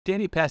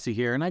Danny Passy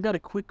here, and I got a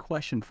quick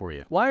question for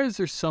you. Why is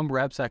there some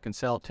reps that can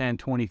sell 10,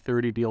 20,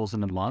 30 deals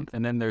in a month,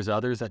 and then there's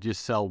others that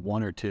just sell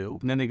one or two,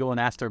 and then they go and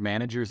ask their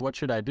managers, what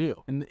should I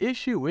do? And the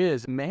issue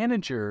is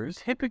managers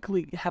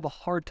typically have a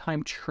hard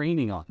time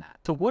training on that.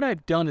 So what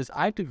I've done is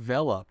I've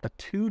developed a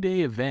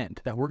 2-day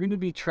event that we're going to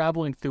be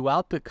traveling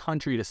throughout the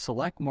country to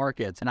select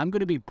markets, and I'm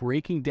going to be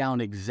breaking down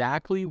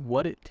exactly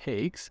what it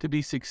takes to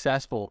be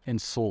successful in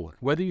solar.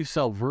 Whether you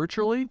sell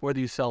virtually,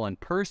 whether you sell in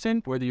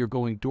person, whether you're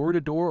going door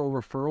to door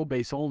or referral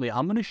based only,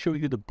 I'm going to show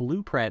you the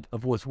blueprint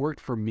of what's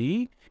worked for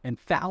me and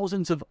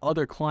thousands of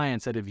other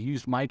clients that have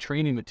used my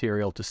training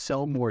material to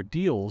sell more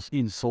deals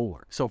in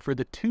solar. So for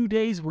the 2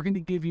 days, we're going to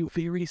give you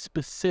very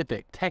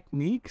specific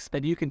techniques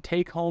that you can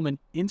take home and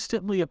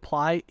instantly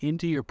apply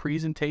into your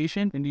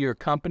presentation, into your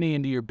company,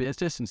 into your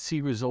business, and see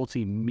results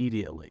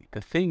immediately. The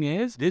thing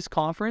is, this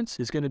conference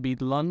is going to be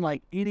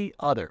unlike any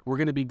other. We're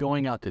going to be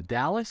going out to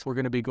Dallas. We're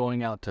going to be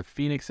going out to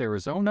Phoenix,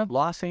 Arizona,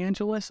 Los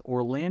Angeles,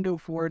 Orlando,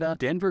 Florida,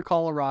 Denver,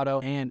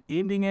 Colorado, and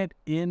ending it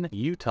in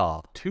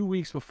Utah 2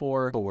 weeks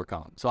before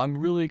SolarCon. So I'm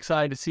really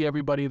excited to see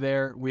everybody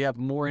there. We have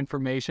more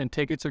information.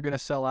 Tickets are going to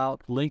sell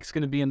out. Link's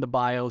going to be in the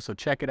bio, so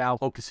check it out.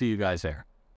 Hope to see you guys there.